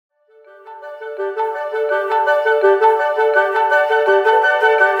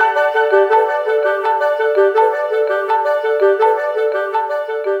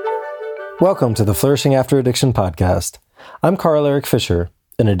Welcome to the Flourishing After Addiction podcast. I'm Carl Eric Fisher,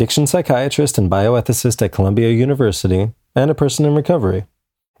 an addiction psychiatrist and bioethicist at Columbia University and a person in recovery.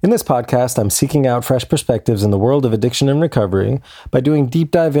 In this podcast, I'm seeking out fresh perspectives in the world of addiction and recovery by doing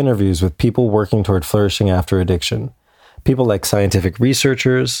deep dive interviews with people working toward flourishing after addiction. People like scientific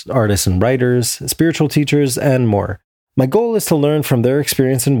researchers, artists and writers, spiritual teachers, and more. My goal is to learn from their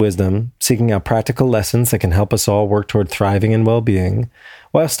experience and wisdom, seeking out practical lessons that can help us all work toward thriving and well-being,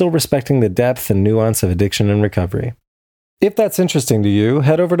 while still respecting the depth and nuance of addiction and recovery. If that's interesting to you,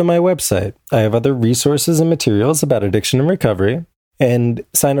 head over to my website. I have other resources and materials about addiction and recovery, and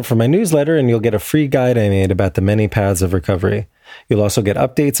sign up for my newsletter and you'll get a free guide I made about the many paths of recovery. You'll also get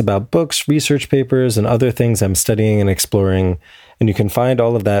updates about books, research papers, and other things I'm studying and exploring, and you can find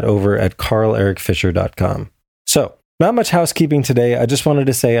all of that over at carlericfisher.com. So, not much housekeeping today. I just wanted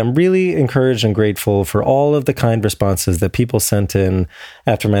to say I'm really encouraged and grateful for all of the kind responses that people sent in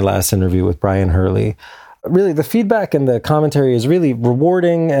after my last interview with Brian Hurley. Really, the feedback and the commentary is really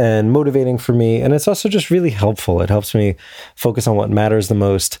rewarding and motivating for me, and it's also just really helpful. It helps me focus on what matters the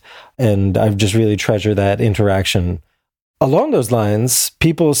most, and I've just really treasured that interaction. Along those lines,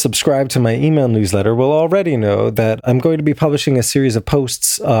 people subscribed to my email newsletter will already know that I'm going to be publishing a series of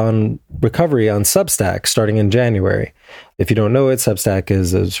posts on recovery on Substack starting in January. If you don't know it, Substack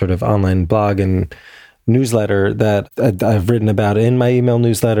is a sort of online blog and newsletter that I've written about in my email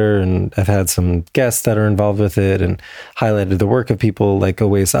newsletter, and I've had some guests that are involved with it and highlighted the work of people like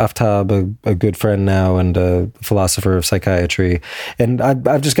Owais Aftab, a good friend now and a philosopher of psychiatry. And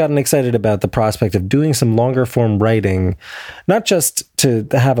I've just gotten excited about the prospect of doing some longer form writing, not just to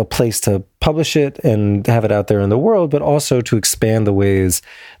have a place to publish it and have it out there in the world, but also to expand the ways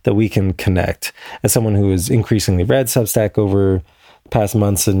that we can connect. As someone who has increasingly read Substack over past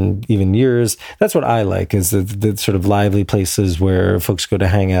months and even years, that's what I like, is the sort of lively places where folks go to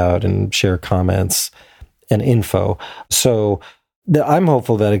hang out and share comments and info. So I'm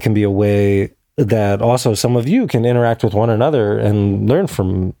hopeful that it can be a way that also some of you can interact with one another and learn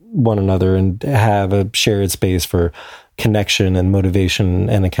from one another and have a shared space for connection and motivation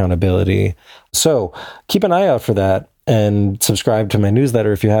and accountability. So keep an eye out for that and subscribe to my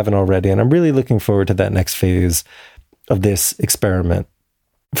newsletter if you haven't already. And I'm really looking forward to that next phase of this experiment.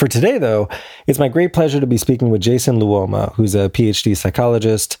 For today, though, it's my great pleasure to be speaking with Jason Luoma, who's a PhD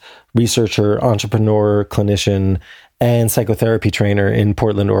psychologist, researcher, entrepreneur, clinician, and psychotherapy trainer in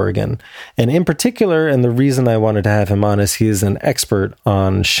Portland, Oregon. And in particular, and the reason I wanted to have him on is he is an expert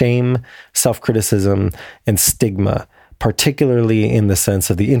on shame, self-criticism, and stigma, particularly in the sense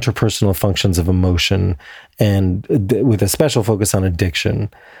of the interpersonal functions of emotion, and with a special focus on addiction.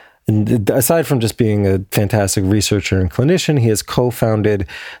 And aside from just being a fantastic researcher and clinician, he has co-founded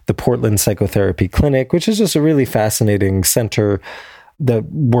the Portland Psychotherapy Clinic, which is just a really fascinating center that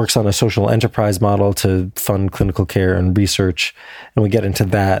works on a social enterprise model to fund clinical care and research. And we get into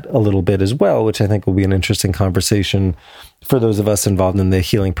that a little bit as well, which I think will be an interesting conversation for those of us involved in the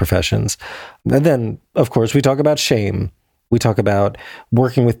healing professions. And then, of course, we talk about shame. We talk about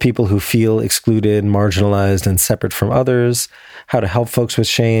working with people who feel excluded, marginalized, and separate from others, how to help folks with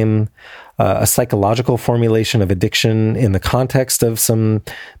shame, a psychological formulation of addiction in the context of some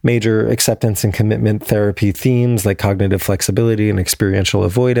major acceptance and commitment therapy themes like cognitive flexibility and experiential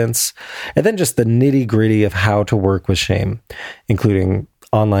avoidance, and then just the nitty-gritty of how to work with shame, including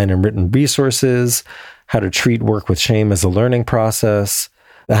online and written resources, how to treat work with shame as a learning process,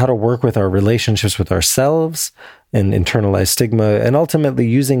 how to work with our relationships with ourselves and internalized stigma, and ultimately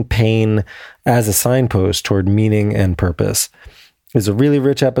using pain as a signpost toward meaning and purpose. It's a really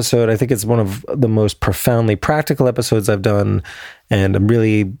rich episode. I think it's one of the most profoundly practical episodes I've done, and I'm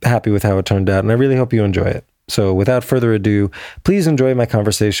really happy with how it turned out, and I really hope you enjoy it. So without further ado, please enjoy my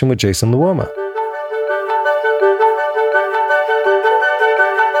conversation with Jason Luoma.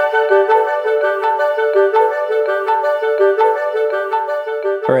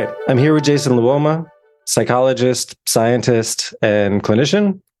 All right, I'm here with Jason Luoma, psychologist, scientist, and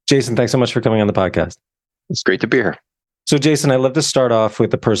clinician. Jason, thanks so much for coming on the podcast. It's great to be here. So Jason, I'd love to start off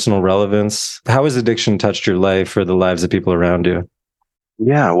with the personal relevance. How has addiction touched your life or the lives of people around you?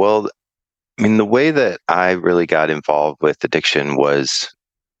 Yeah, well, I mean, the way that I really got involved with addiction was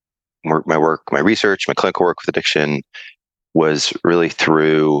my research, my clinical work with addiction was really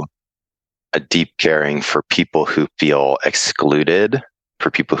through a deep caring for people who feel excluded,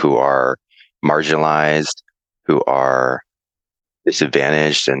 for people who are marginalized, who are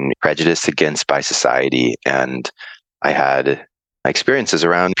disadvantaged and prejudiced against by society. And I had experiences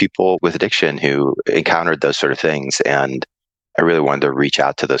around people with addiction who encountered those sort of things. And I really wanted to reach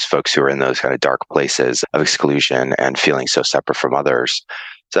out to those folks who are in those kind of dark places of exclusion and feeling so separate from others.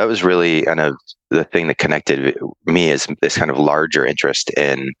 So that was really kind of the thing that connected me, is this kind of larger interest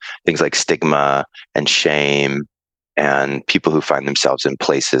in things like stigma and shame and people who find themselves in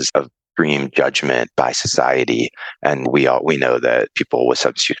places of extreme judgment by society. And we know that people with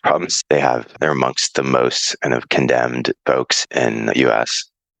substance use problems, they're amongst the most kind of condemned folks in the US.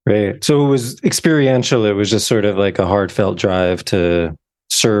 Right. So it was experiential. It was just sort of like a heartfelt drive to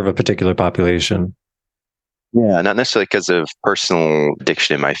serve a particular population. Yeah, not necessarily because of personal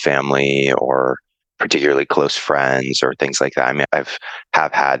addiction in my family or particularly close friends or things like that. I mean,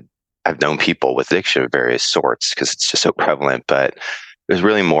 I've known people with addiction of various sorts because it's just so prevalent, but it was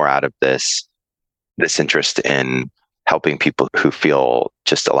really more out of this interest in helping people who feel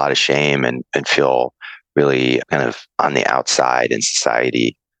just a lot of shame and feel really kind of on the outside in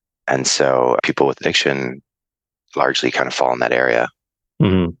society. And so people with addiction largely kind of fall in that area.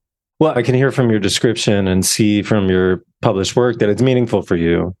 Mm-hmm. Well, I can hear from your description and see from your published work that it's meaningful for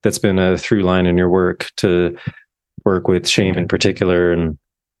you. That's been a through line in your work, to work with shame in particular. And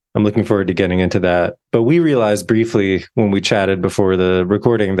I'm looking forward to getting into that. But we realized briefly when we chatted before the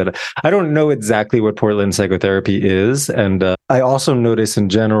recording that I don't know exactly what Portland psychotherapy is. And I also notice in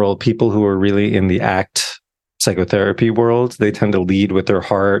general, people who are really in the ACT psychotherapy world, they tend to lead with their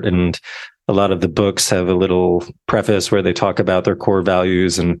heart. And a lot of the books have a little preface where they talk about their core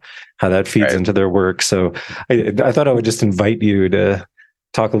values and how that feeds into their work. So I thought I would just invite you to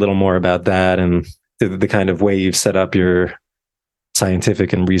talk a little more about that and the kind of way you've set up your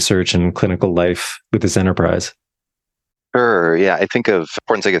scientific and research and clinical life with this enterprise. Sure. Yeah. I think of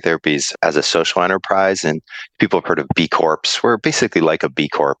Portland Psychotherapies as a social enterprise, and people have heard of B Corps. We're basically like a B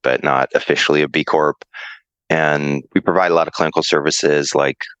Corp, but not officially a B Corp. And we provide a lot of clinical services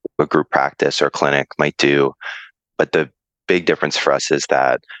like a group practice or clinic might do. But the big difference for us is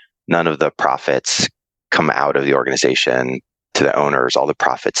that none of the profits come out of the organization to the owners. All the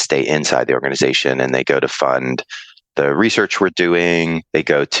profits stay inside the organization, and they go to fund the research we're doing. They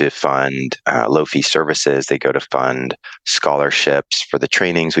go to fund low fee services. They go to fund scholarships for the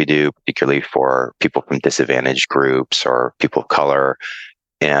trainings we do, particularly for people from disadvantaged groups or people of color.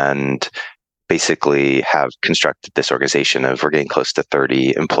 And basically have constructed this organization of, we're getting close to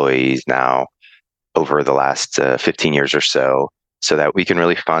 30 employees now over the last 15 years or so that we can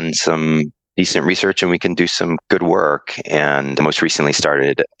really fund some decent research and we can do some good work. And most recently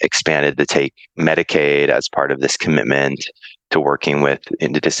expanded to take Medicaid as part of this commitment to working with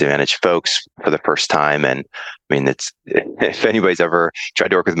disadvantaged folks for the first time. And I mean, if anybody's ever tried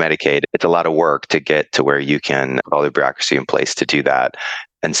to work with Medicaid, it's a lot of work to get to where you can have all the bureaucracy in place to do that.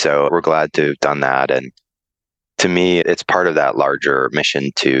 And so we're glad to have done that. And to me, it's part of that larger mission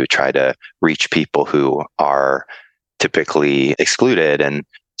to try to reach people who are typically excluded. And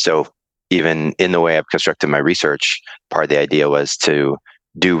so even in the way I've constructed my research, part of the idea was to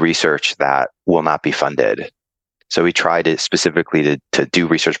do research that will not be funded. So we try to specifically to do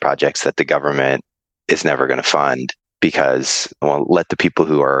research projects that the government is never going to fund, because, well, let the people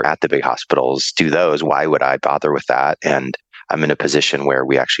who are at the big hospitals do those. Why would I bother with that? And I'm in a position where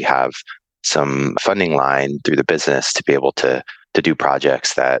we actually have some funding line through the business to be able to do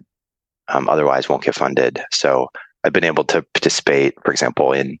projects that otherwise won't get funded. So I've been able to participate, for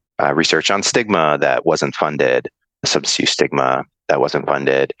example, in research on stigma that wasn't funded, substance use stigma that wasn't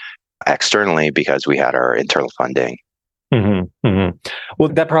funded externally because we had our internal funding. Mm-hmm, mm-hmm. Well,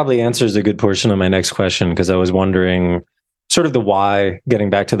 that probably answers a good portion of my next question, because I was wondering sort of the why, getting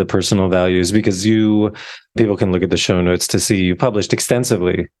back to the personal values, because people can look at the show notes to see you published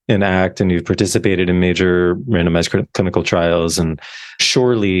extensively in ACT and you've participated in major randomized clinical trials, and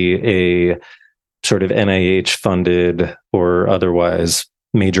surely a sort of NIH funded or otherwise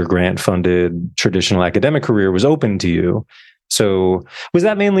major grant funded traditional academic career was open to you. So was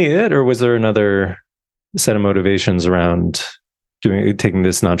that mainly it, or was there another set of motivations around taking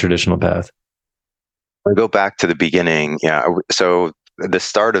this non-traditional path? I go back to the beginning. Yeah. So the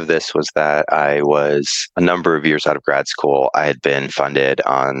start of this was that I was a number of years out of grad school. I had been funded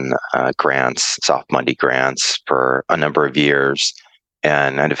on grants, soft money grants, for a number of years,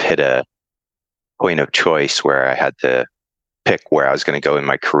 and I'd have hit a point of choice where I had to pick where I was going to go in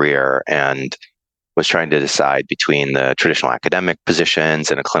my career, and was trying to decide between the traditional academic positions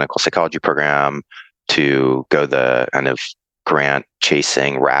and a clinical psychology program to go the kind of grant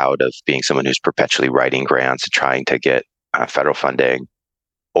chasing route of being someone who's perpetually writing grants and trying to get federal funding,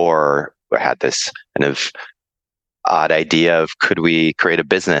 or I had this kind of odd idea of, could we create a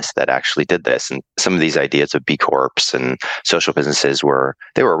business that actually did this? And some of these ideas of B Corps and social businesses were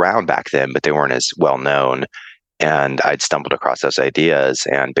around back then, but they weren't as well known. And I'd stumbled across those ideas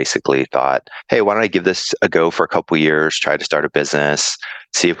and basically thought, hey, why don't I give this a go for a couple of years, try to start a business,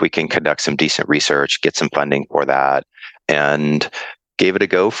 see if we can conduct some decent research, get some funding for that. And gave it a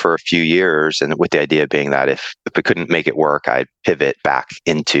go for a few years. And with the idea being that if I couldn't make it work, I'd pivot back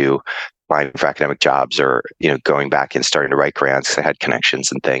into applying for academic jobs or, going back and starting to write grants because I had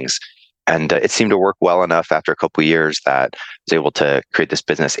connections and things. And it seemed to work well enough after a couple of years that I was able to create this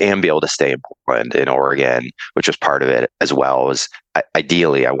business and be able to stay in Portland, in Oregon, which was part of it as well. Was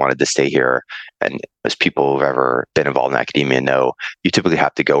ideally, I wanted to stay here. And as people who've ever been involved in academia know, you typically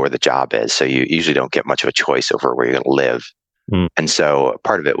have to go where the job is. So you usually don't get much of a choice over where you're going to live. And so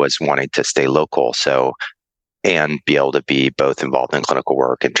part of it was wanting to stay local. And be able to be both involved in clinical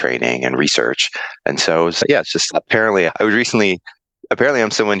work and training and research. And so, it's just apparently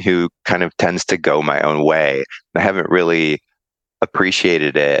I'm someone who kind of tends to go my own way. I haven't really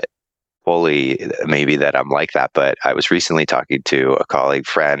appreciated it fully, maybe that I'm like that, but I was recently talking to a colleague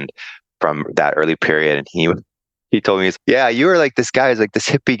friend from that early period, and he told me, yeah, you were like this guy, is like this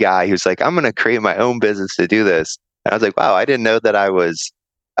hippie guy who's like, I'm going to create my own business to do this. And I was like, wow, I didn't know that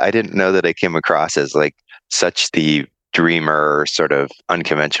I came across as like such the dreamer, sort of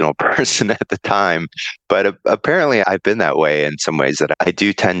unconventional person at the time. But apparently I've been that way in some ways, that I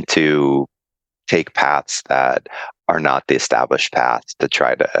do tend to take paths that are not the established paths to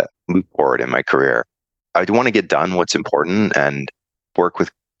try to move forward in my career. I want to get done what's important and work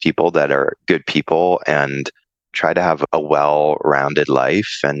with people that are good people and try to have a well-rounded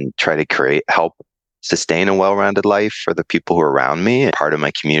life and try to help sustain a well-rounded life for the people who are around me, part of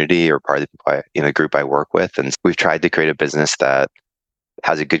my community or part of the group I work with. And we've tried to create a business that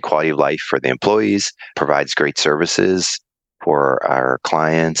has a good quality of life for the employees, provides great services for our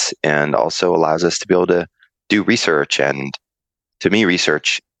clients, and also allows us to be able to do research. And to me,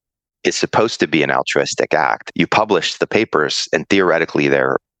 research is supposed to be an altruistic act. You publish the papers and theoretically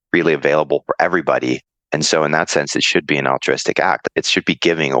they're really available for everybody. And so in that sense, it should be an altruistic act. It should be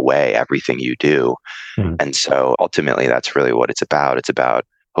giving away everything you do. And so ultimately, that's really what it's about. It's about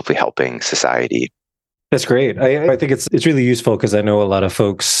hopefully helping society. That's great. I think it's really useful because I know a lot of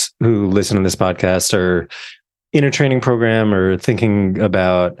folks who listen to this podcast are in a training program or thinking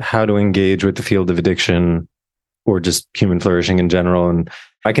about how to engage with the field of addiction or just human flourishing in general. And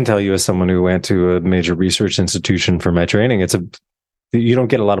I can tell you, as someone who went to a major research institution for my training, you don't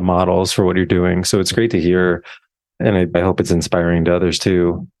get a lot of models for what you're doing. So it's great to hear. And I hope it's inspiring to others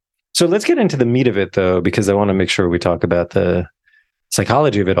too. So let's get into the meat of it though, because I want to make sure we talk about the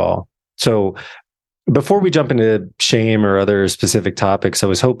psychology of it all. So before we jump into shame or other specific topics, I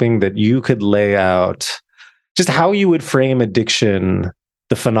was hoping that you could lay out just how you would frame addiction,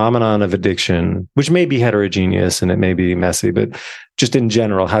 the phenomenon of addiction, which may be heterogeneous and it may be messy, but just in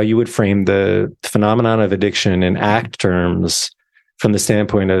general, how you would frame the phenomenon of addiction in ACT terms from the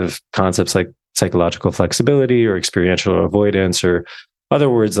standpoint of concepts like psychological flexibility or experiential avoidance, or other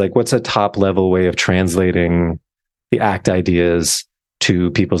words, like what's a top level way of translating the ACT ideas to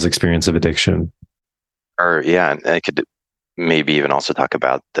people's experience of addiction? And I could maybe even also talk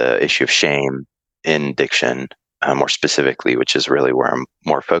about the issue of shame in addiction more specifically, which is really where I'm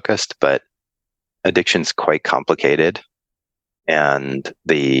more focused. But addiction's quite complicated, and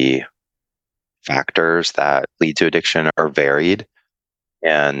the factors that lead to addiction are varied.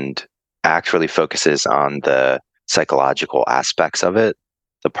 And ACT really focuses on the psychological aspects of it,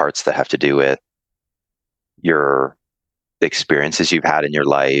 the parts that have to do with the experiences you've had in your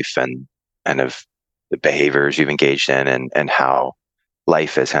life and of the behaviors you've engaged in and how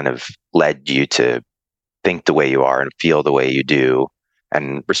life has kind of led you to think the way you are and feel the way you do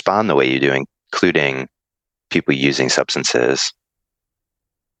and respond the way you do, including people using substances.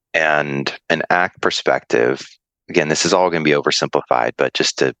 And an ACT perspective, again, this is all going to be oversimplified, but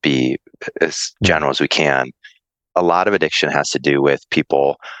just to be as general as we can, a lot of addiction has to do with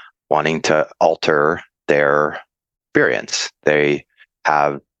people wanting to alter their experience. They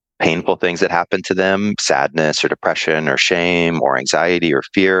have painful things that happen to them, sadness or depression or shame or anxiety or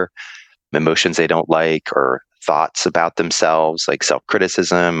fear, emotions they don't like, or thoughts about themselves like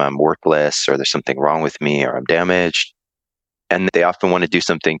self-criticism, I'm worthless, or there's something wrong with me, or I'm damaged. And they often want to do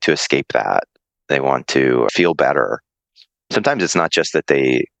something to escape that. They want to feel better. Sometimes it's not just that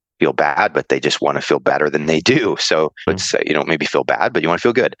they feel bad, but they just want to feel better than they do. So let's say you don't maybe feel bad, but you want to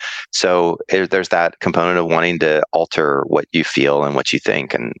feel good. So there's that component of wanting to alter what you feel and what you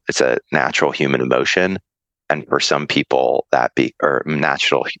think. And it's a natural human emotion. And for some people or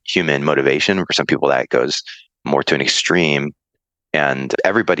natural human motivation. For some people that goes more to an extreme, and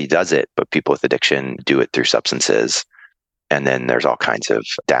everybody does it, but people with addiction do it through substances. And then there's all kinds of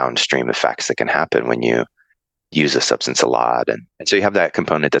downstream effects that can happen when you use a substance a lot. And so you have that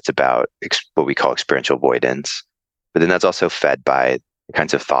component that's about what we call experiential avoidance. But then that's also fed by the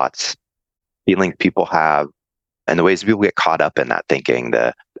kinds of thoughts, feelings people have, and the ways people get caught up in that thinking,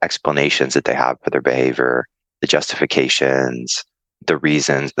 the explanations that they have for their behavior, the justifications, the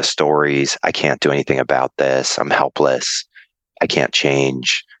reasons, the stories. I can't do anything about this. I'm helpless. I can't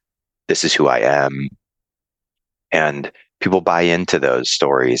change. This is who I am. And people buy into those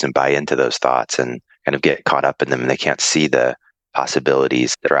stories and buy into those thoughts and kind of get caught up in them, and they can't see the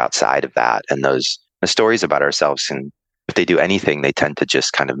possibilities that are outside of that. And those the stories about ourselves, and if they do anything, they tend to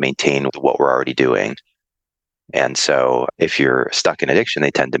just kind of maintain what we're already doing. And so if you're stuck in addiction,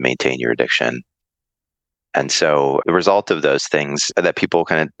 they tend to maintain your addiction. And so the result of those things that people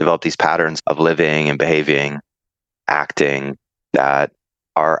kind of develop these patterns of living and behaving, acting that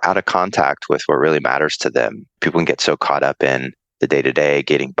are out of contact with what really matters to them. People can get so caught up in the day-to-day,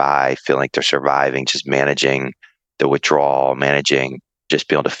 getting by, feeling like they're surviving, just managing the withdrawal, managing just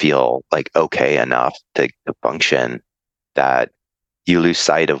being able to feel like okay enough to function, that you lose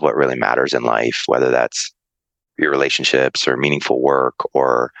sight of what really matters in life, whether that's your relationships or meaningful work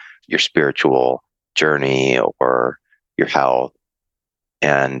or your spiritual journey or your health.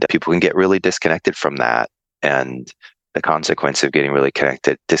 And people can get really disconnected from that. And the consequence of getting really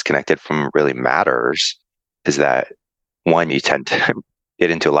disconnected from what really matters is that, one, you tend to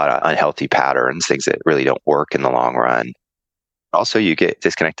get into a lot of unhealthy patterns, things that really don't work in the long run. Also, you get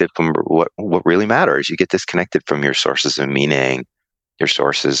disconnected from what really matters. You get disconnected from your sources of meaning, your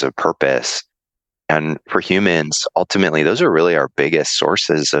sources of purpose. And for humans, ultimately, those are really our biggest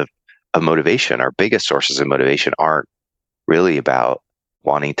sources of motivation. Our biggest sources of motivation aren't really about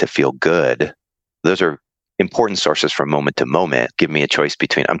wanting to feel good. Those are important sources from moment to moment. Give me a choice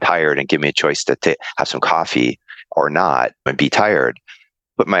between I'm tired and give me a choice to have some coffee or not and be tired.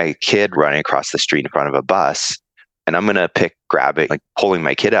 But my kid running across the street in front of a bus, and I'm going to grabbing, like pulling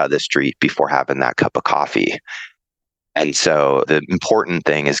my kid out of the street before having that cup of coffee. And so the important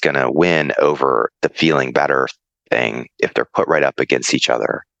thing is going to win over the feeling better thing if they're put right up against each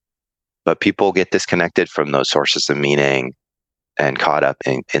other. But people get disconnected from those sources of meaning and caught up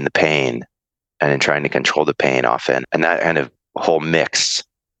in the pain and in trying to control the pain often. And that kind of whole mix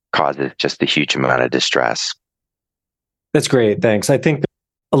causes just a huge amount of distress. That's great. Thanks. I think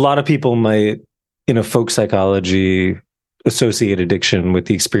a lot of people might, folk psychology, associate addiction with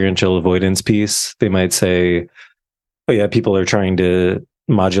the experiential avoidance piece. They might say, oh yeah, people are trying to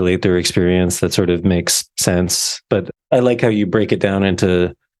modulate their experience. That sort of makes sense. But I like how you break it down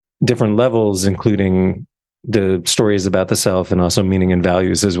into different levels, including the stories about the self and also meaning and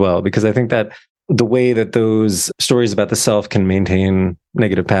values as well. Because I think that the way that those stories about the self can maintain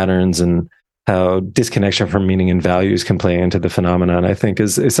negative patterns and how disconnection from meaning and values can play into the phenomenon, I think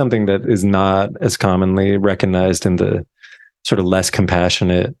is something that is not as commonly recognized in the sort of less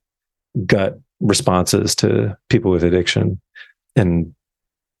compassionate gut responses to people with addiction. And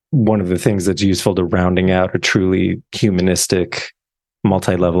one of the things that's useful to rounding out a truly humanistic,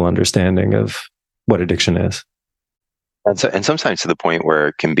 multi-level understanding of what addiction is. And sometimes to the point where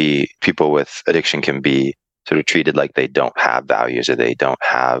it can be, people with addiction can be sort of treated like they don't have values or they don't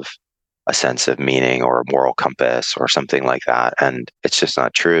have a sense of meaning or a moral compass or something like that. And it's just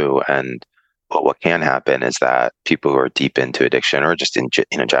not true. And what can happen is that people who are deep into addiction or just in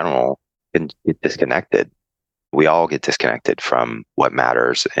general can get disconnected. We all get disconnected from what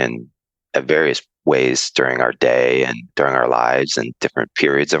matters in various ways during our day and during our lives and different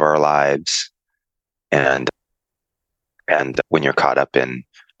periods of our lives. And when you're caught up in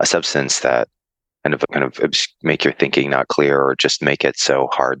a substance that kind of make your thinking not clear or just make it so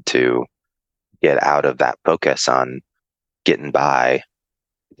hard to get out of that focus on getting by,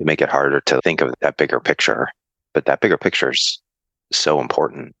 to make it harder to think of that bigger picture. But that bigger picture is so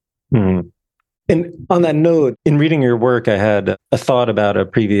important. Mm-hmm. And on that note, in reading your work, I had a thought about a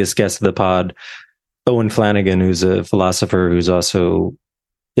previous guest of the pod, Owen Flanagan, who's a philosopher who's also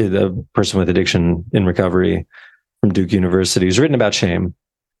a person with addiction in recovery from Duke University, who's written about shame.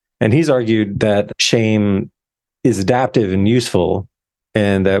 And he's argued that shame is adaptive and useful,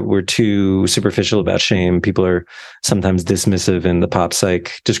 and that we're too superficial about shame. People are sometimes dismissive in the pop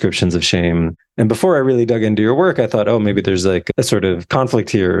psych descriptions of shame. And before I really dug into your work, I thought, oh, maybe there's like a sort of conflict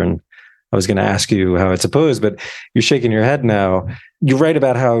here. And I was going to ask you how it's opposed, but you're shaking your head now. You write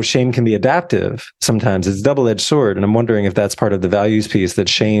about how shame can be adaptive. Sometimes it's a double-edged sword. And I'm wondering if that's part of the values piece, that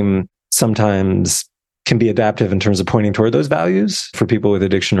shame sometimes can be adaptive in terms of pointing toward those values for people with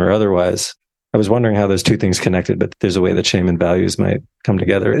addiction or otherwise. I was wondering how those two things connected, but there's a way that shame and values might come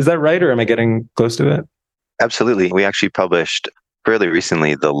together. Is that right? Or am I getting close to it? Absolutely. We actually published fairly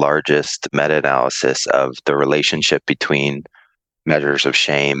recently the largest meta-analysis of the relationship between measures of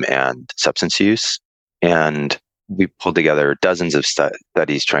shame and substance use. And we pulled together dozens of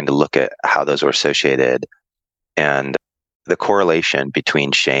studies trying to look at how those were associated. And the correlation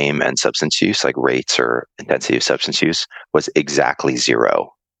between shame and substance use, like rates or intensity of substance use, was exactly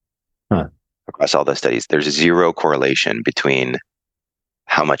zero. Huh. Across all those studies. There's zero correlation between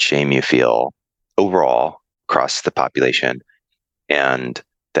how much shame you feel overall across the population and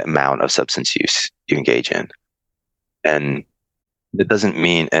the amount of substance use you engage in. And that doesn't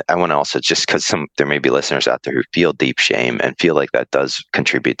mean, I want to also, just because there may be listeners out there who feel deep shame and feel like that does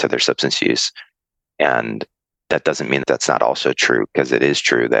contribute to their substance use. And that doesn't mean that that's not also true, because it is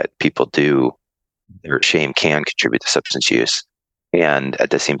true that people do, their shame can contribute to substance use. And at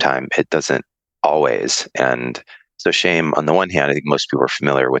the same time, it doesn't always. And so shame, on the one hand, I think most people are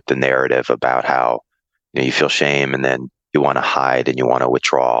familiar with the narrative about how you feel shame and then you want to hide and you want to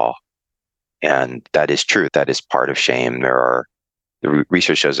withdraw. And that is true. That is part of shame. The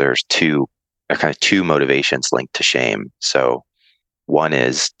research shows there are kind of two motivations linked to shame. So one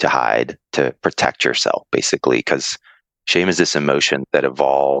is to hide, to protect yourself, basically, because shame is this emotion that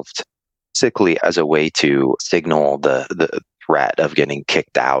evolved basically as a way to signal the threat of getting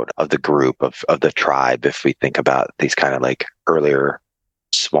kicked out of the group, of the tribe, if we think about these kind of like earlier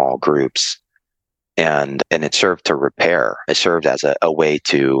small groups. And it served to repair. It served as a way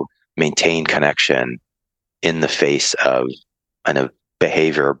to maintain connection in the face of kind of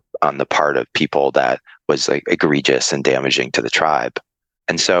behavior on the part of people that was like egregious and damaging to the tribe.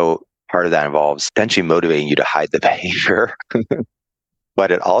 And so part of that involves potentially motivating you to hide the behavior.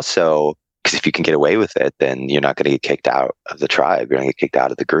 But it also, because if you can get away with it, then you're not going to get kicked out of the tribe. You're going to get kicked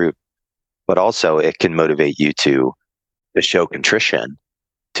out of the group. But also it can motivate you to show contrition,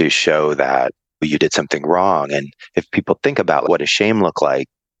 to show that you did something wrong. And if people think about what does shame look like,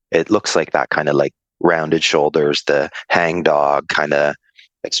 it looks like that kind of like rounded shoulders, the hangdog kind of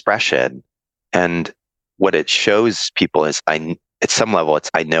expression. And what it shows people is, at some level,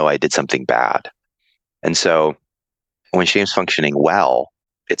 it's I know I did something bad. And so when shame's functioning well,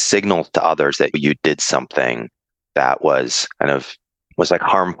 it signals to others that you did something that was like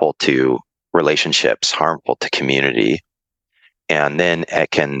harmful to relationships, harmful to community. And then it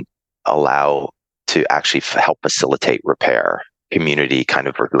can allow to actually help facilitate repair, community kind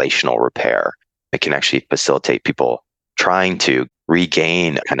of relational repair. It can actually facilitate people trying to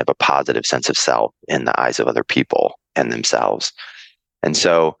regain kind of a positive sense of self in the eyes of other people and themselves. And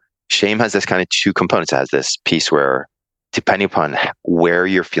so shame has this kind of two components. It has this piece where, depending upon where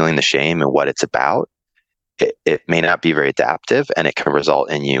you're feeling the shame and what it's about, it may not be very adaptive, and it can result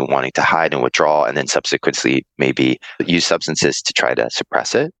in you wanting to hide and withdraw, and then subsequently maybe use substances to try to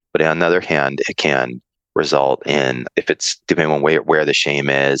suppress it. But on the other hand, it can result in, if it's depending on where the shame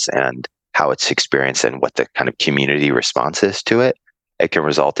is and how it's experienced and what the kind of community response is to it, it can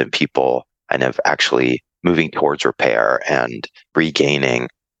result in people kind of actually moving towards repair and regaining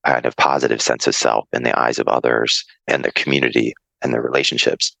a kind of positive sense of self in the eyes of others and their community and their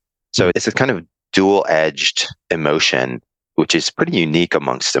relationships. So it's a kind of dual-edged emotion, which is pretty unique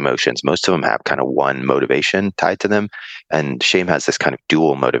amongst emotions. Most of them have kind of one motivation tied to them, and shame has this kind of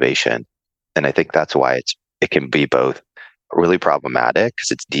dual motivation. And I think that's why it can be both really problematic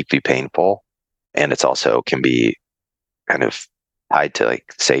because it's deeply painful, and it's also can be kind of tied to,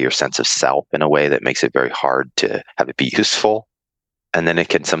 like, say, your sense of self in a way that makes it very hard to have it be useful. And then it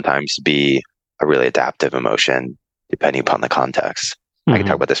can sometimes be a really adaptive emotion depending upon the context. I can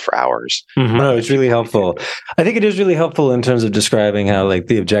talk about this for hours. No, it's really helpful. I think it is really helpful in terms of describing how, like,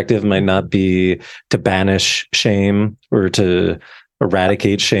 the objective might not be to banish shame or to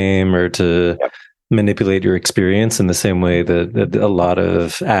eradicate shame or to manipulate your experience in the same way that a lot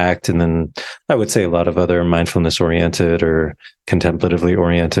of ACT, and then I would say a lot of other mindfulness-oriented or contemplatively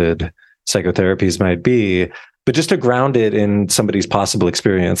oriented psychotherapies might be, but just to ground it in somebody's possible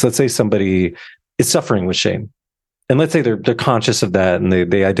experience. Let's say somebody is suffering with shame. And let's say they're conscious of that and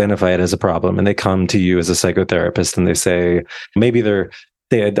they identify it as a problem, and they come to you as a psychotherapist and they say, maybe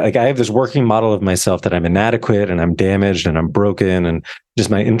like, I have this working model of myself that I'm inadequate and I'm damaged and I'm broken, and just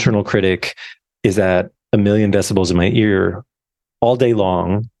my internal critic is at 1,000,000 decibels in my ear all day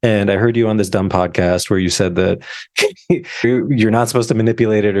long. And I heard you on this dumb podcast where you said that you're not supposed to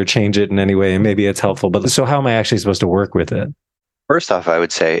manipulate it or change it in any way, and maybe it's helpful. But so how am I actually supposed to work with it? First off, I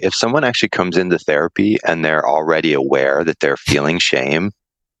would say if someone actually comes into therapy and they're already aware that they're feeling shame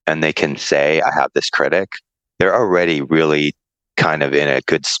and they can say, I have this critic, they're already really kind of in a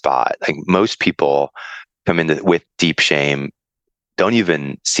good spot. Like, most people come in with deep shame, don't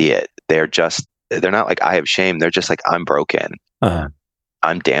even see it. They're not like, I have shame. They're just like, I'm broken. Uh,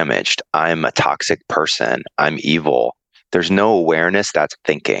 I'm damaged. I'm a toxic person. I'm evil. There's no awareness that's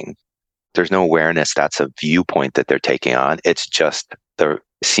thinking. There's no awareness that's a viewpoint that they're taking on. It's just the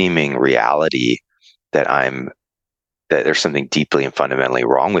seeming reality that that there's something deeply and fundamentally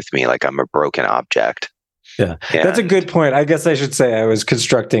wrong with me, like I'm a broken object. Yeah, that's a good point. I guess I should say I was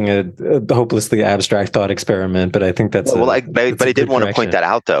constructing a hopelessly abstract thought experiment, but I think that's but I did want to point that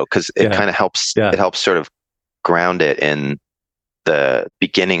out though, because it kind of helps. Yeah. It helps sort of ground it in the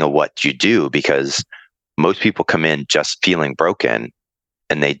beginning of what you do, because most people come in just feeling broken,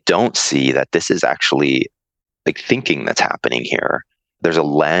 and they don't see that this is actually like thinking that's happening here. There's a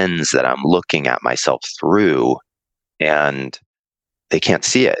lens that I'm looking at myself through, and they can't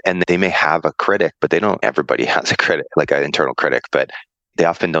see it. And they may have a critic, but everybody has a critic, like an internal critic, but they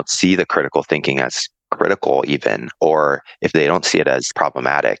often don't see the critical thinking as critical even, or if they don't see it as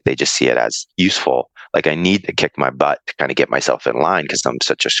problematic, they just see it as useful. Like, I need to kick my butt to kind of get myself in line because I'm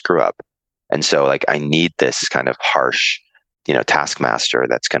such a screw up. And so like, I need this kind of harsh, taskmaster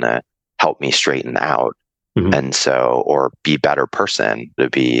that's going to help me straighten out. Mm-hmm. And so, or be a better person, to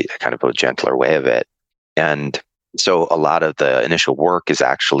be kind of a gentler way of it. And so a lot of the initial work is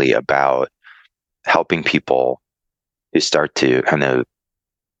actually about helping people to start to kind of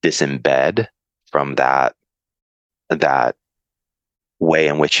disembed from that way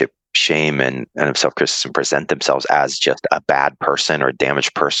in which shame and self-criticism present themselves as just a bad person or a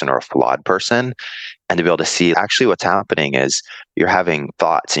damaged person or a flawed person, and to be able to see actually what's happening is you're having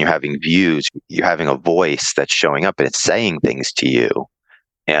thoughts and you're having views, you're having a voice that's showing up and it's saying things to you,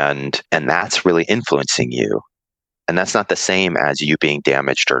 and that's really influencing you. And that's not the same as you being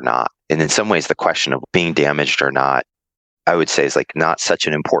damaged or not. And in some ways, the question of being damaged or not, I would say, is like not such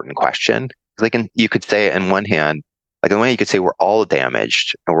an important question. Like, you could say on one hand, like on one hand, you could say we're all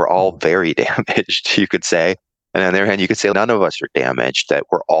damaged and we're all very damaged, you could say. And on the other hand, you could say none of us are damaged, that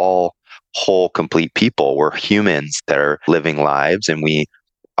we're all whole, complete people. We're humans that are living lives, and we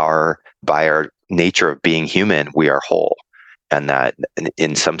are, by our nature of being human, we are whole. And that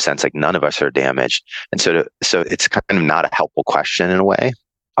in some sense, like none of us are damaged. And so it's kind of not a helpful question in a way.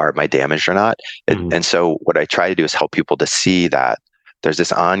 Am I damaged or not? Mm-hmm. And so what I try to do is help people to see that there's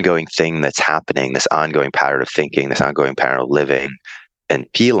this ongoing thing that's happening, this ongoing pattern of thinking, this ongoing pattern of living and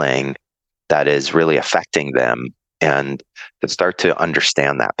feeling that is really affecting them, and to start to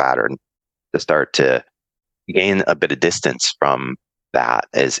understand that pattern, to start to gain a bit of distance from that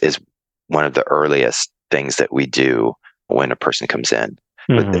is one of the earliest things that we do when a person comes in.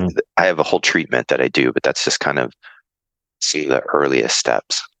 Mm-hmm. But I have a whole treatment that I do, but that's just kind of see the earliest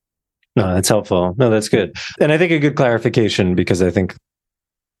steps. No, that's helpful. No, that's good. And I think a good clarification, because I think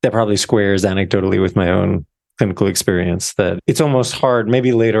that probably squares anecdotally with my own clinical experience, that it's almost hard.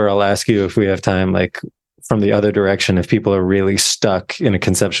 Maybe later I'll ask you, if we have time, like from the other direction, if people are really stuck in a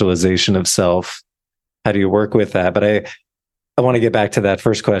conceptualization of self, how do you work with that? But I want to get back to that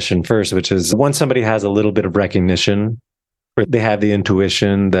first question first, which is, once somebody has a little bit of recognition, or they have the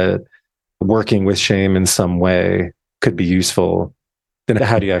intuition that working with shame in some way could be useful, then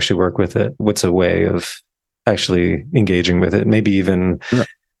how do you actually work with it? What's a way of actually engaging with it? Maybe even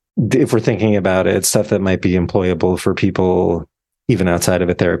if we're thinking about it, stuff that might be employable for people even outside of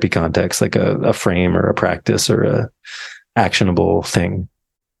a therapy context, like a frame or a practice or a actionable thing.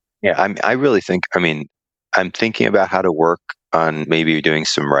 Yeah, I really think, I'm thinking about how to work on maybe doing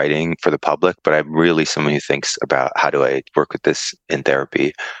some writing for the public, but I'm really someone who thinks about how do I work with this in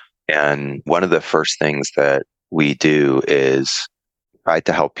therapy. And one of the first things that we do is try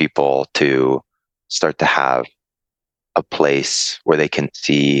to help people to start to have a place where they can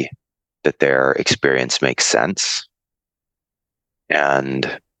see that their experience makes sense. And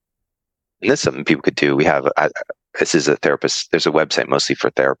this is something people could do. This is a therapist, there's a website mostly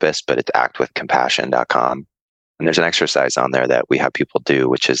for therapists, but it's actwithcompassion.com. And there's an exercise on there that we have people do,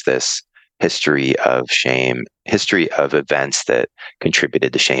 which is this history of shame, history of events that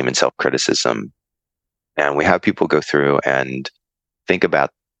contributed to shame and self-criticism. And we have people go through and think about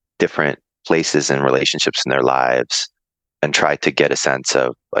different places and relationships in their lives and try to get a sense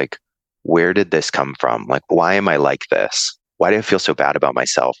of, like, where did this come from? Like, why am I like this? Why do I feel so bad about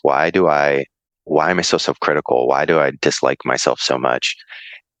myself? Why am I so self-critical? Why do I dislike myself so much?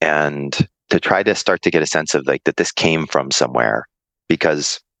 And to try to start to get a sense of, like, that this came from somewhere.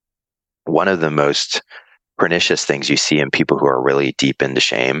 Because one of the most pernicious things you see in people who are really deep into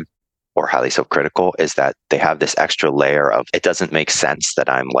shame or highly self-critical is that they have this extra layer of, it doesn't make sense that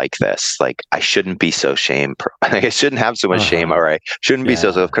I'm like this. Like, I shouldn't be so I shouldn't have so much shame, or I shouldn't be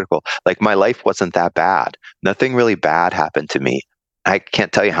so self-critical. Like, my life wasn't that bad. Nothing really bad happened to me. I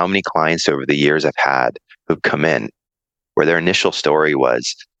can't tell you how many clients over the years I've had who've come in where their initial story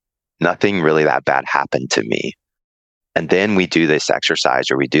was, nothing really that bad happened to me. And then we do this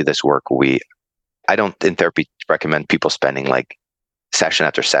exercise or we do this work. I don't in therapy recommend people spending like session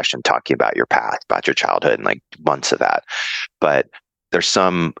after session talking about your past, about your childhood, and like months of that. But there's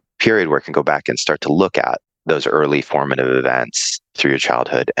some period where you can go back and start to look at those early formative events through your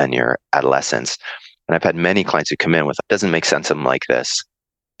childhood and your adolescence. And I've had many clients who come in with, it doesn't make sense, I'm like this.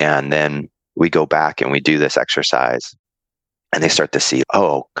 And then we go back and we do this exercise and they start to see,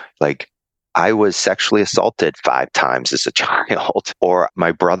 oh, like I was sexually assaulted 5 times as a child, or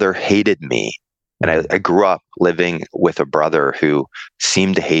my brother hated me. And I grew up living with a brother who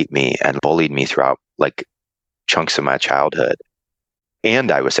seemed to hate me and bullied me throughout like chunks of my childhood.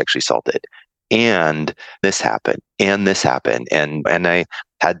 And I was sexually assaulted. And this happened. And this happened. And I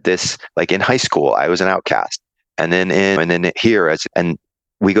had this, like in high school, I was an outcast. And then here, and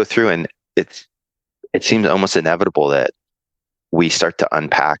we go through, and it seems almost inevitable that we start to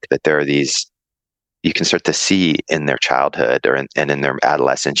unpack that there are these, you can start to see in their childhood and in their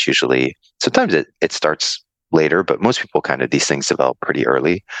adolescence usually. Sometimes it starts later, but most people kind of, these things develop pretty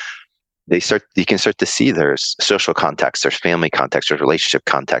early. You can start to see there's social context, there's family context, there's relationship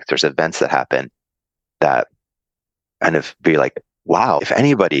context, there's events that happen that kind of be like, wow, if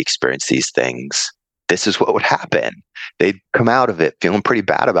anybody experienced these things, this is what would happen. They'd come out of it feeling pretty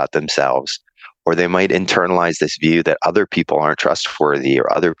bad about themselves, or they might internalize this view that other people aren't trustworthy,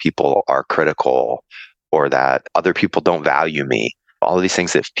 or other people are critical, or that other people don't value me. All of these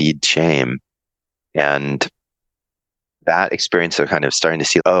things that feed shame. And that experience of kind of starting to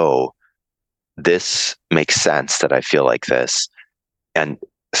see, oh, this makes sense that I feel like this, and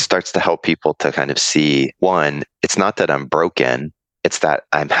starts to help people to kind of see, one, it's not that I'm broken. It's that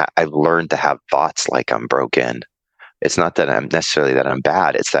I've learned to have thoughts like I'm broken. It's not that I'm necessarily that I'm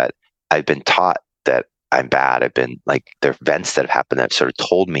bad. It's that I've been taught that I'm bad. I've been like, there are events that have happened that have sort of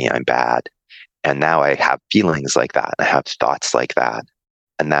told me I'm bad. And now I have feelings like that. I have thoughts like that.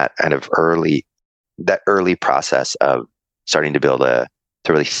 And that kind of early process of starting to be able to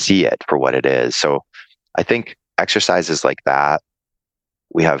really see it for what it is. So I think exercises like that,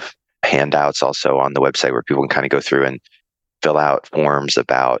 we have handouts also on the website where people can kind of go through and fill out forms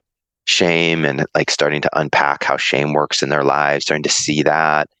about shame and like starting to unpack how shame works in their lives, starting to see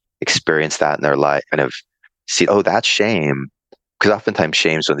that, experience that in their life, kind of see, oh, that's shame. Because oftentimes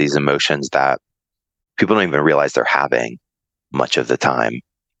shame's one of these emotions that people don't even realize they're having much of the time.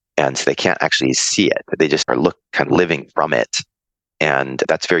 And so they can't actually see it. They just are kind of living from it. And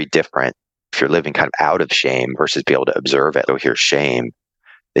that's very different. If you're living kind of out of shame versus be able to observe it, oh, here's shame,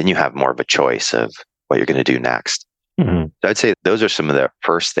 then you have more of a choice of what you're going to do next. Mm-hmm. So I'd say those are some of the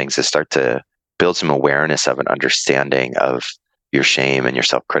first things to start to build some awareness of an understanding of your shame and your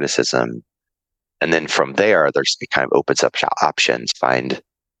self-criticism. And then from there, it kind of opens up options. Find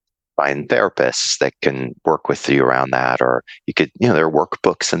therapists that can work with you around that, or you could, there are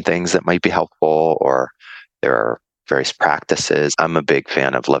workbooks and things that might be helpful, or there are various practices. I'm a big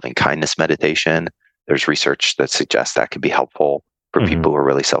fan of loving kindness meditation. There's research that suggests that can be helpful for people who are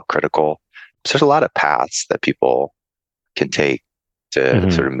really self-critical. So there's a lot of paths that people can take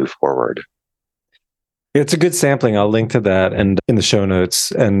to sort of move forward. It's a good sampling. I'll link to that and in the show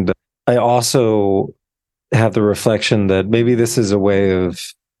notes. And I also have the reflection that maybe this is a way of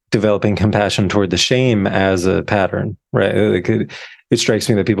developing compassion toward the shame as a pattern, right? It strikes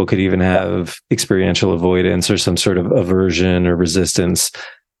me that people could even have experiential avoidance or some sort of aversion or resistance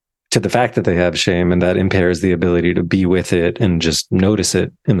to the fact that they have shame, and that impairs the ability to be with it and just notice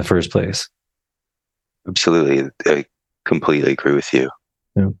it in the first place. Absolutely. I completely agree with you.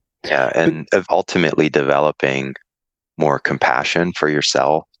 Yeah. And of ultimately developing more compassion for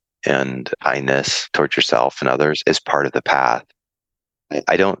yourself and kindness towards yourself and others is part of the path.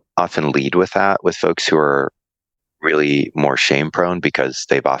 I don't often lead with that with folks who are really more shame prone, because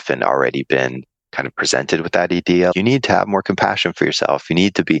they've often already been kind of presented with that idea. You need to have more compassion for yourself. You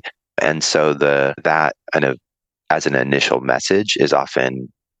need to be. And so that kind of as an initial message is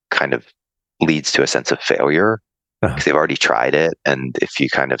often kind of leads to a sense of failure because they've already tried it. And if you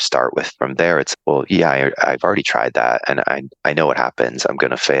kind of start with from there, it's, well, yeah, I've already tried that. And I know what happens. I'm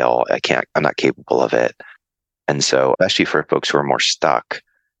going to fail. I'm not capable of it. And so especially for folks who are more stuck,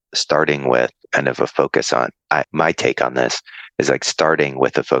 starting with kind of a focus on, my take on this is like starting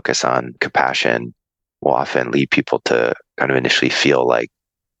with a focus on compassion will often lead people to kind of initially feel like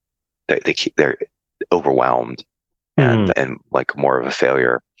they're overwhelmed and like more of a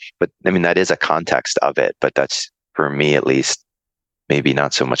failure. But I mean, that is a context of it, but that's, for me at least, maybe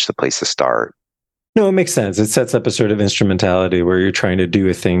not so much the place to start. No, it makes sense. It sets up a sort of instrumentality where you're trying to do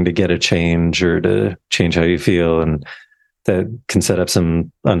a thing to get a change or to change how you feel. And that can set up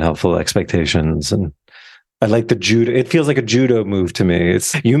some unhelpful expectations. And I like the judo. It feels like a judo move to me.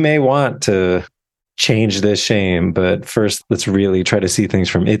 You may want to change this shame, but first let's really try to see things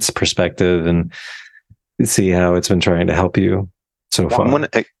from its perspective and see how it's been trying to help you so far.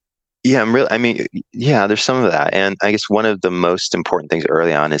 There's some of that. And I guess one of the most important things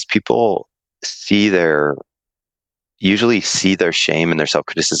early on is people usually see their shame and their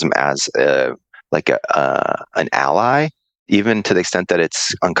self-criticism as an ally, even to the extent that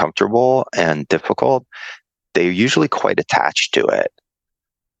it's uncomfortable and difficult. They're usually quite attached to it.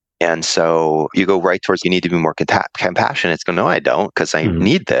 And so you go right towards, you need to be more compassionate. It's going, no, I don't, because I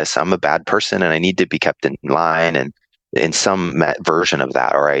need this. I'm a bad person and I need to be kept in line and in some version of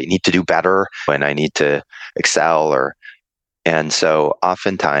that, or I need to do better when I need to excel. And so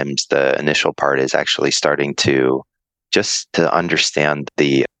oftentimes the initial part is actually starting to understand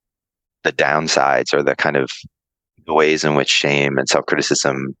the downsides, or the kind of the ways in which shame and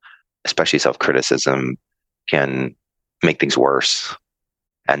self-criticism, especially self-criticism, can make things worse.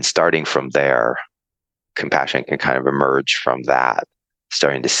 And starting from there, compassion can kind of emerge from that,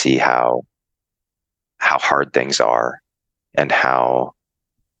 starting to see how hard things are and how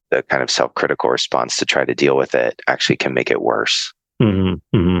the kind of self-critical response to try to deal with it actually can make it worse.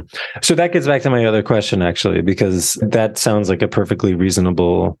 Mm-hmm, mm-hmm. So that gets back to my other question, actually, because that sounds like a perfectly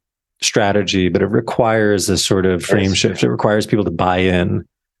reasonable strategy, but it requires a sort of frame shift. It requires people to buy in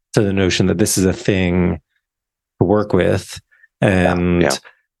to the notion that this is a thing to work with. And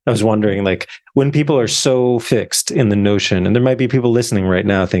I was wondering, like, when people are so fixed in the notion, and there might be people listening right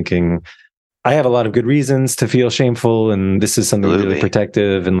now thinking, I have a lot of good reasons to feel shameful, and this is something really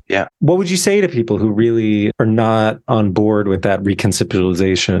protective. And what would you say to people who really are not on board with that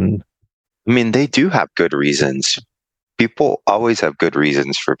reconceptualization? I mean, they do have good reasons. People always have good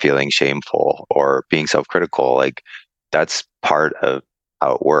reasons for feeling shameful or being self-critical. Like, that's part of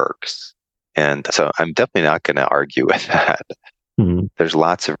how it works. And so I'm definitely not going to argue with that. Mm-hmm. There's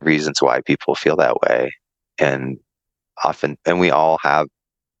lots of reasons why people feel that way. And we all have,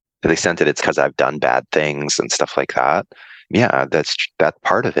 to the extent that it's because I've done bad things and stuff like that. Yeah, that's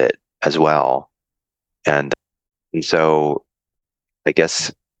part of it as well. And so I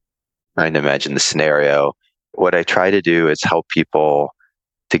guess trying to imagine the scenario, what I try to do is help people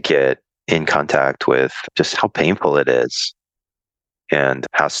to get in contact with just how painful it is and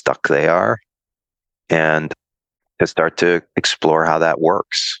how stuck they are, and to start to explore how that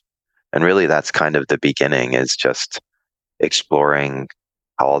works. And really that's kind of the beginning, is just exploring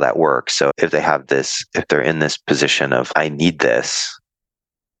how all that works. So if they're in this position of, I need this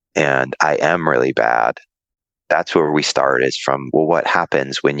and I am really bad, that's where we start, is from, well, what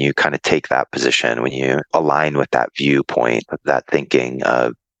happens when you kind of take that position, when you align with that viewpoint, that thinking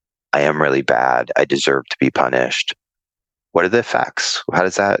of, I am really bad, I deserve to be punished. What are the effects? How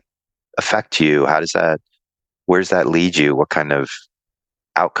does that affect you? Where does that lead you? What kind of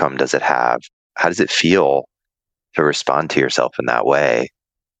outcome does it have? How does it feel to respond to yourself in that way?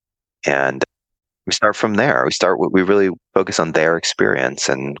 And we start from there. We really focus on their experience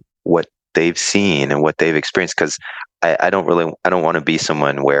and what they've seen and what they've experienced. Because I don't want to be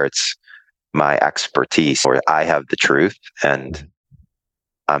someone where it's my expertise or I have the truth and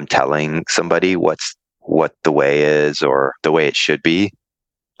I'm telling somebody what the way is or the way it should be.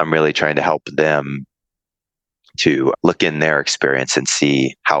 I'm really trying to help them to look in their experience and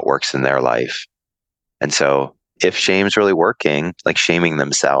see how it works in their life. And so if shame's really working, like shaming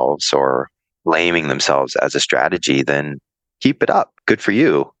themselves or blaming themselves as a strategy, then keep it up. Good for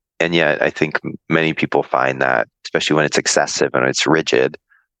you. And yet I think many people find that, especially when it's excessive and it's rigid,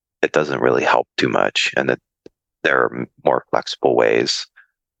 it doesn't really help too much. And that there are more flexible ways,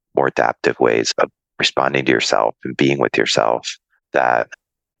 more adaptive ways of responding to yourself and being with yourself that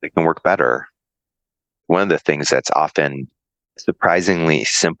it can work better. One of the things that's often surprisingly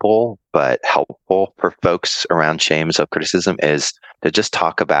simple but helpful for folks around shame and self-criticism is to just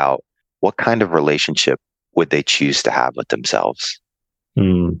talk about what kind of relationship would they choose to have with themselves.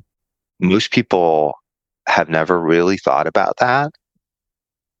 Most people have never really thought about that.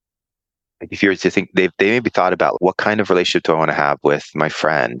 Like, if you were to think, they maybe thought about, what kind of relationship do I want to have with my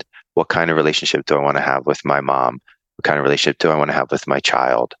friend? What kind of relationship do I want to have with my mom? What kind of relationship do I want to have with my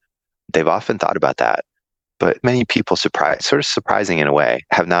child? They've often thought about that. But many people, sort of surprising in a way,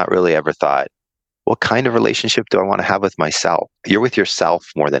 have not really ever thought, what kind of relationship do I want to have with myself? You're with yourself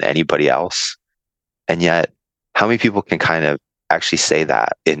more than anybody else. And yet, how many people can kind of actually say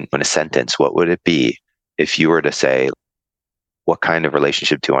that in a sentence? What would it be if you were to say, what kind of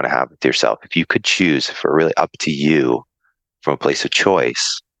relationship do you want to have with yourself? If you could choose, if we're really up to you from a place of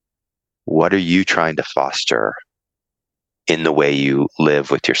choice, what are you trying to foster? in the way you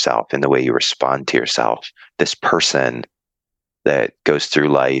live with yourself, in the way you respond to yourself. This person that goes through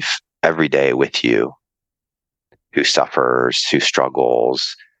life every day with you, who suffers, who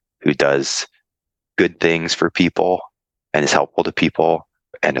struggles, who does good things for people and is helpful to people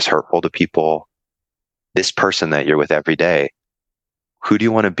and is hurtful to people. This person that you're with every day, who do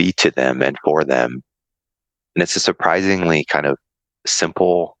you want to be to them and for them? And it's a surprisingly kind of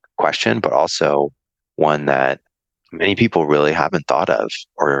simple question, but also one that many people really haven't thought of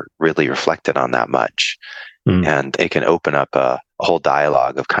or really reflected on that much. And it can open up a whole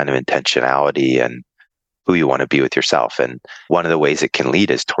dialogue of kind of intentionality and who you want to be with yourself. And one of the ways it can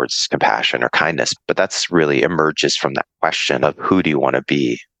lead is towards compassion or kindness, but that's really emerges from that question of who do you want to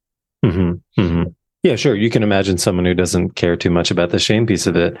be? Yeah, sure. You can imagine someone who doesn't care too much about the shame piece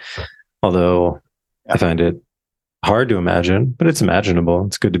of it, although I find it hard to imagine, but it's imaginable.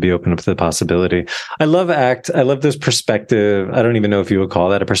 It's good to be open up to the possibility. I love ACT. I love this perspective. I don't even know if you would call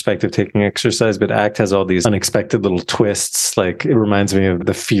that a perspective taking exercise, but ACT has all these unexpected little twists. Like it reminds me of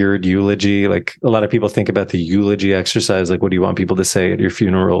the feared eulogy. Like a lot of people think about the eulogy exercise. Like, what do you want people to say at your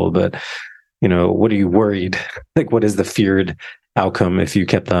funeral? But, what are you worried? Like, what is the feared outcome if you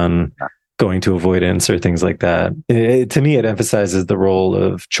kept on going to avoidance or things like that? To me, it emphasizes the role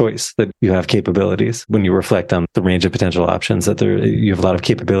of choice, that you have capabilities. When you reflect on the range of potential options, that you have a lot of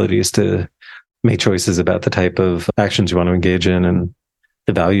capabilities to make choices about the type of actions you want to engage in and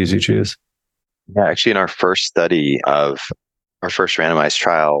the values you choose. Yeah, actually, in our first study of our first randomized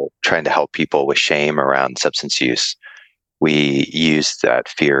trial, trying to help people with shame around substance use, we used that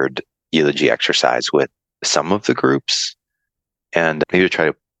feared eulogy exercise with some of the groups, and maybe to try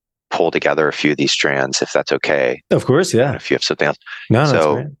to pull together a few of these strands, if that's okay. Of course, yeah. If you have something else. No, that's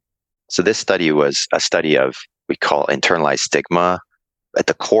great. So this study was a study of, we call internalized stigma. At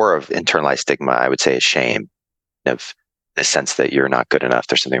the core of internalized stigma, I would say, is shame, of the sense that you're not good enough,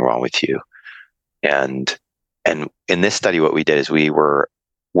 there's something wrong with you. And in this study, what we did is we were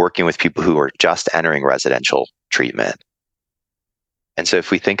working with people who were just entering residential treatment. And so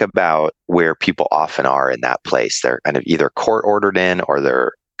if we think about where people often are in that place, they're kind of either court ordered in or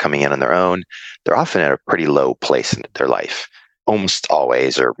they're coming in on their own. They're often at a pretty low place in their life. Almost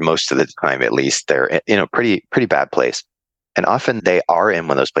always, or most of the time at least, they're in a pretty bad place. And often they are in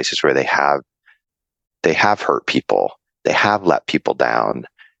one of those places where they have hurt people, they have let people down,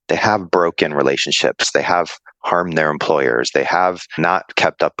 they have broken relationships, they have harmed their employers, they have not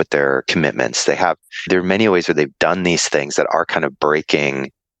kept up with their commitments. There are many ways where they've done these things that are kind of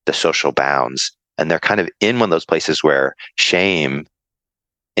breaking the social bounds. And they're kind of in one of those places where shame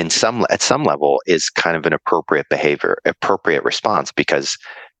at some level is kind of an appropriate behavior, appropriate response, because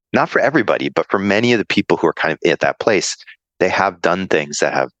not for everybody, but for many of the people who are kind of at that place, they have done things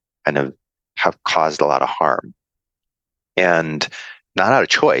that have caused a lot of harm, and not out of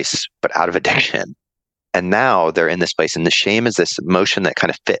choice, but out of addiction. And now they're in this place, and the shame is this emotion that kind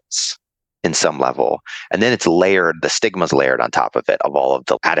of fits in some level. And then it's layered, the stigma's layered on top of it, of all of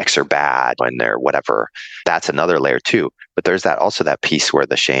the addicts are bad and they're whatever. That's another layer too. But there's also that piece where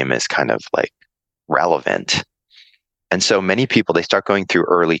the shame is kind of like relevant. And so many people, they start going through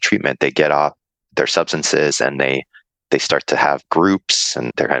early treatment, they get off their substances and they start to have groups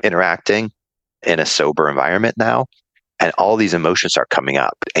and they're kind of interacting in a sober environment now. And all these emotions start coming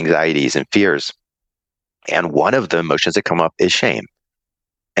up, anxieties and fears. And one of the emotions that come up is shame.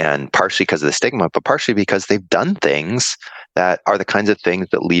 And partially because of the stigma, but partially because they've done things that are the kinds of things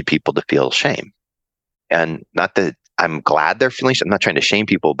that lead people to feel shame. And not that I'm glad they're feeling shame. I'm not trying to shame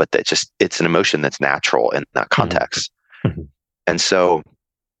people, but it's an emotion that's natural in that context. Mm-hmm. And so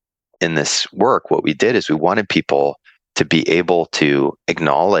in this work, what we did is we wanted people to be able to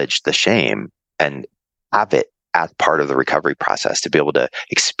acknowledge the shame and have it as part of the recovery process, to be able to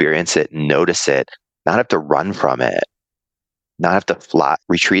experience it, notice it, not have to run from it, not have to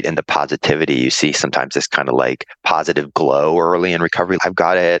retreat into positivity. You see sometimes this kind of like positive glow early in recovery. I've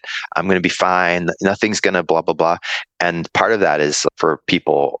got it. I'm going to be fine. Nothing's going to blah, blah, blah. And part of that is for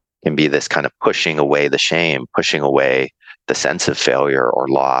people can be this kind of pushing away the shame, pushing away the sense of failure or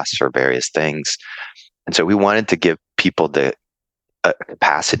loss or various things. And so we wanted to give people the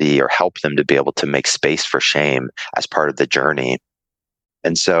capacity or help them to be able to make space for shame as part of the journey.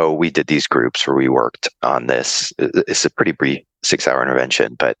 And so we did these groups where we worked on this. It's a pretty brief 6-hour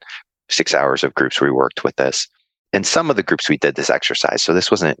intervention, but 6 hours of groups where we worked with this. In some of the groups, we did this exercise. So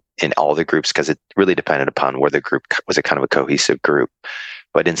this wasn't in all the groups because it really depended upon where the group was, a kind of a cohesive group.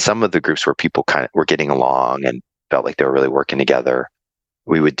 But in some of the groups where people kind of were getting along and felt like they were really working together,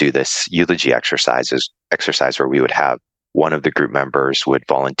 we would do this eulogy exercise where we would have one of the group members would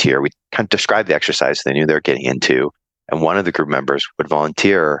volunteer. We'd kind of describe the exercise they knew they were getting into. And one of the group members would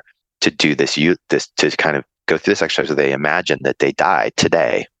volunteer to do this to kind of go through this exercise where they imagine that they died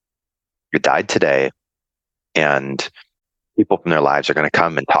today. You died today, and people from their lives are going to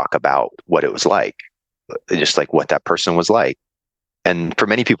come and talk about what it was like, just like what that person was like. And for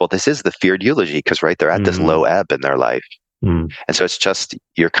many people, this is the feared eulogy because, right, they're at this low ebb in their life. And so it's just,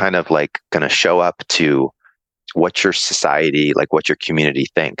 you're kind of like going to show up to what your society, like what your community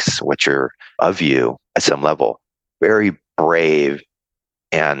thinks, what you're of you at some level. Very brave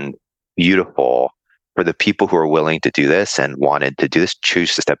and beautiful for the people who are willing to do this and wanted to do this,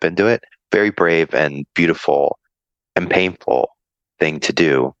 choose to step into it. Very brave and beautiful and painful thing to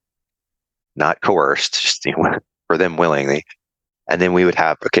do. Not coerced, just for them willingly. And then we would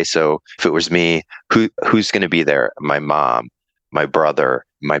have, okay, so if it was me, who's going to be there? My mom, my brother,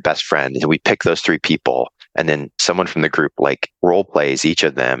 my best friend. And we pick those three people. And then someone from the group like role plays each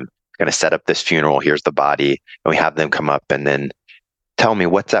of them, going to set up this funeral. Here's the body. And we have them come up and then tell me,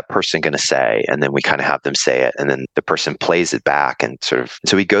 what's that person going to say? And then we kind of have them say it. And then the person plays it back and sort of,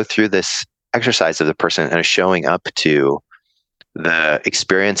 so we go through this exercise of the person kind of showing up to the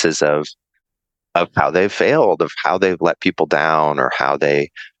experiences of how they've failed, of how they've let people down, or and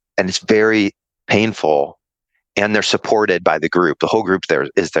it's very painful. And they're supported by the group. The whole group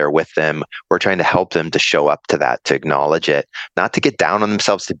is there with them. We're trying to help them to show up to that, to acknowledge it, not to get down on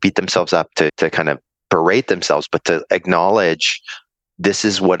themselves, to beat themselves up, to kind of berate themselves, but to acknowledge this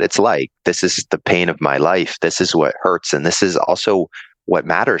is what it's like. This is the pain of my life. This is what hurts. And this is also what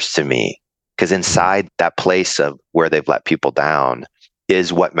matters to me. Because inside that place of where they've let people down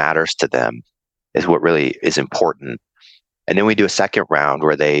is what matters to them, is what really is important. And then we do a second round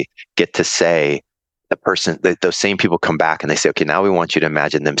where they get to say, those same people come back and they say, okay, now we want you to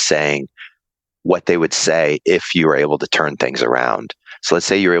imagine them saying what they would say if you were able to turn things around. So let's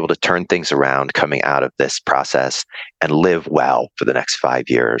say you're able to turn things around coming out of this process and live well for the next 5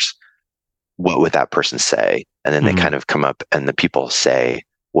 years. What would that person say? And then they kind of come up and the people say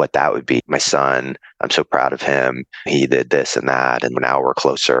what that would be. My son, I'm so proud of him. He did this and that. And now we're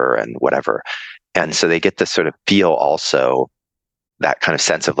closer and whatever. And so they get to sort of feel also that kind of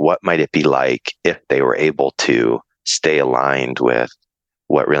sense of what might it be like if they were able to stay aligned with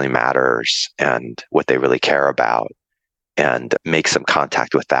what really matters and what they really care about and make some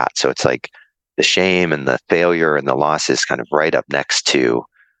contact with that. So it's like the shame and the failure and the loss is kind of right up next to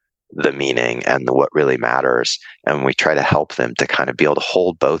the meaning and what really matters. And we try to help them to kind of be able to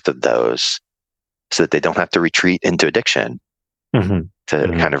hold both of those so that they don't have to retreat into addiction, to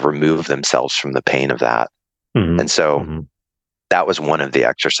kind of remove themselves from the pain of that. And so that was one of the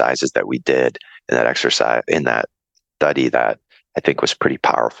exercises that we did in that study that I think was pretty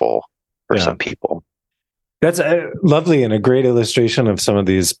powerful for some people. That's lovely and a great illustration of some of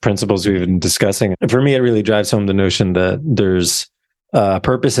these principles we've been discussing. For me, it really drives home the notion that there's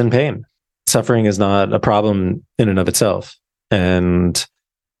purpose in pain. Suffering is not a problem in and of itself. And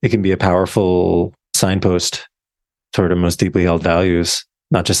it can be a powerful signpost toward our most deeply held values,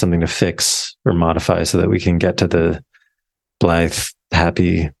 not just something to fix or modify so that we can get to the blithe,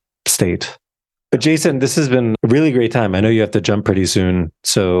 happy state. But Jason, this has been a really great time. I know you have to jump pretty soon,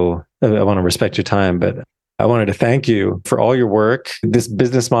 so I want to respect your time, but I wanted to thank you for all your work. This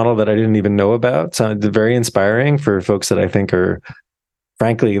business model that I didn't even know about sounded very inspiring for folks that I think are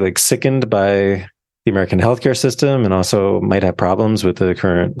frankly like sickened by the American healthcare system and also might have problems with the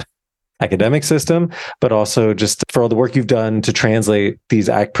current academic system, but also just for all the work you've done to translate these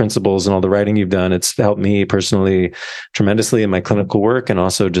ACT principles and all the writing you've done. It's helped me personally tremendously in my clinical work and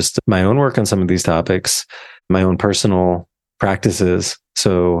also just my own work on some of these topics, my own personal practices.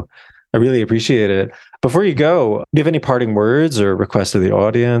 So I really appreciate it. Before you go, do you have any parting words or requests to the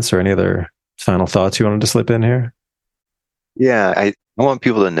audience or any other final thoughts you wanted to slip in here? Yeah, I want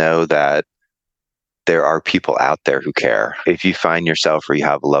people to know that there are people out there who care. If you find yourself or you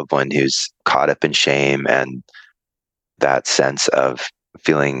have a loved one who's caught up in shame and that sense of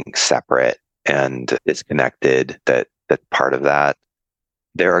feeling separate and disconnected, that's part of that,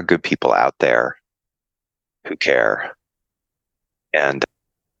 there are good people out there who care. And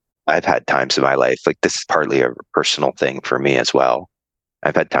I've had times in my life, like this is partly a personal thing for me as well.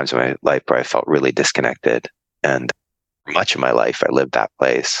 I've had times in my life where I felt really disconnected. And for much of my life, I lived that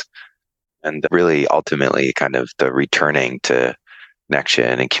place. And really, ultimately, kind of the returning to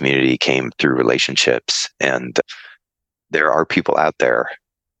connection and community came through relationships. And there are people out there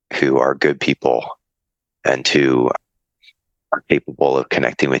who are good people and who are capable of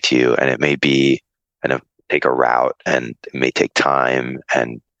connecting with you. And it may be kind of take a route and it may take time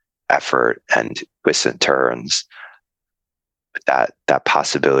and effort and twists and turns. But that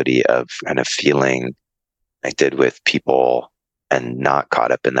possibility of kind of feeling connected with people and not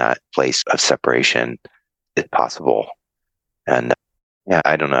caught up in that place of separation if possible. And yeah,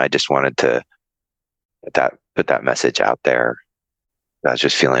 I don't know. I just wanted to put that message out there. I was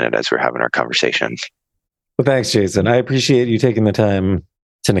just feeling it as we're having our conversation. Well, thanks, Jason. I appreciate you taking the time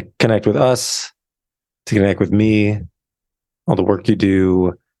to connect with us, to connect with me, all the work you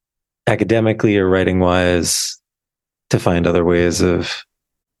do academically or writing wise, to find other ways of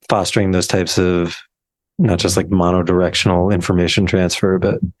fostering those types of not just like monodirectional information transfer,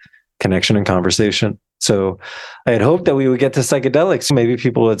 but connection and conversation. So I had hoped that we would get to psychedelics. Maybe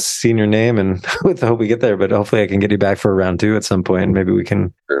people had seen your name and with the hope we get there, but hopefully I can get you back for a round 2 at some point. And maybe we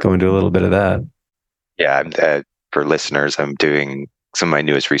can go into a little bit of that. Yeah. For listeners, I'm doing some of my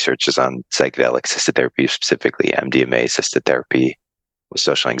newest research is on psychedelic assisted therapy, specifically MDMA assisted therapy with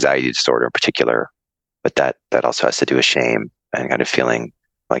social anxiety disorder in particular. But that also has to do with shame and kind of feeling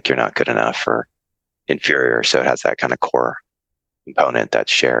like you're not good enough or inferior. So it has that kind of core component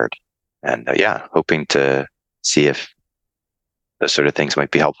that's shared. And hoping to see if those sort of things might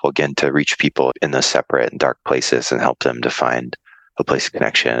be helpful again to reach people in those separate and dark places and help them to find a place of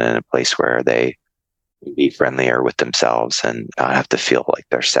connection and a place where they can be friendlier with themselves and not have to feel like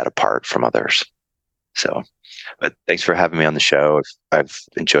they're set apart from others. So, but thanks for having me on the show. I've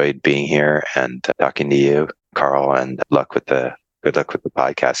enjoyed being here and talking to you, Carl, and good luck with the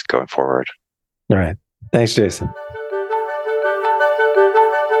podcast going forward. All right. Thanks, Jason.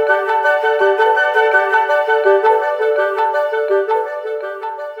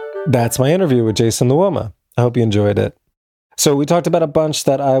 That's my interview with Jason Luoma. I hope you enjoyed it. So we talked about a bunch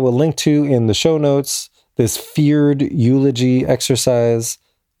that I will link to in the show notes. This feared eulogy exercise,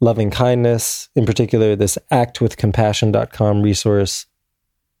 loving kindness, in particular, this actwithcompassion.com resource.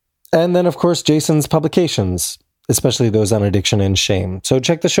 And then, of course, Jason's publications, especially those on addiction and shame. So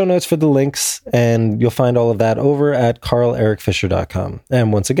check the show notes for the links, and you'll find all of that over at carlericfisher.com.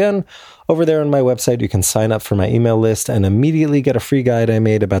 And once again, over there on my website, you can sign up for my email list and immediately get a free guide I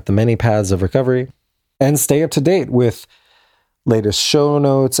made about the many paths of recovery and stay up to date with latest show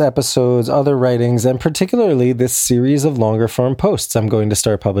notes, episodes, other writings, and particularly this series of longer form posts I'm going to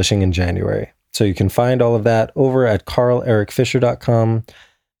start publishing in January. So you can find all of that over at carlericfisher.com.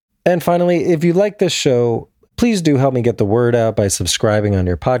 And finally, if you like this show, please do help me get the word out by subscribing on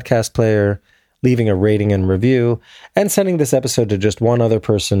your podcast player, leaving a rating and review, and sending this episode to just one other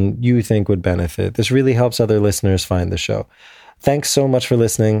person you think would benefit. This really helps other listeners find the show. Thanks so much for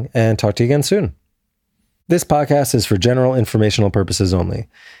listening, and talk to you again soon. This podcast is for general informational purposes only.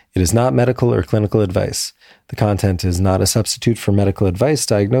 It is not medical or clinical advice. The content is not a substitute for medical advice,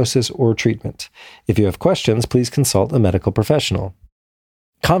 diagnosis, or treatment. If you have questions, please consult a medical professional.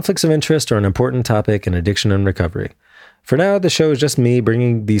 Conflicts of interest are an important topic in addiction and recovery. For now, the show is just me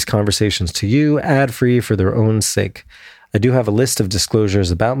bringing these conversations to you ad-free for their own sake. I do have a list of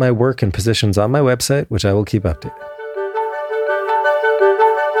disclosures about my work and positions on my website, which I will keep updated.